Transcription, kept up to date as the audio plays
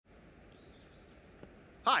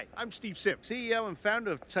Hi, I'm Steve Sims, CEO and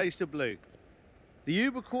founder of Taste of Blue, the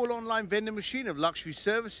Uber call online vending machine of luxury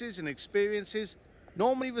services and experiences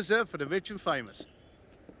normally reserved for the rich and famous.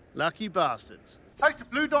 Lucky bastards.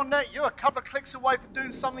 TasteofBlue.net, you're a couple of clicks away from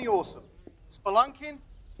doing something awesome. Spelunking,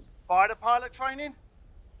 fighter pilot training,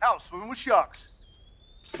 hell, swimming with sharks.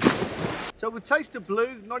 So with Taste of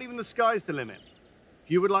Blue, not even the sky's the limit.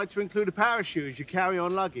 If you would like to include a parachute as your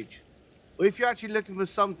carry-on luggage, or if you're actually looking for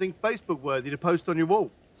something Facebook-worthy to post on your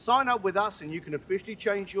wall, sign up with us and you can officially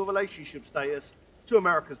change your relationship status to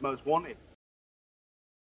America's Most Wanted.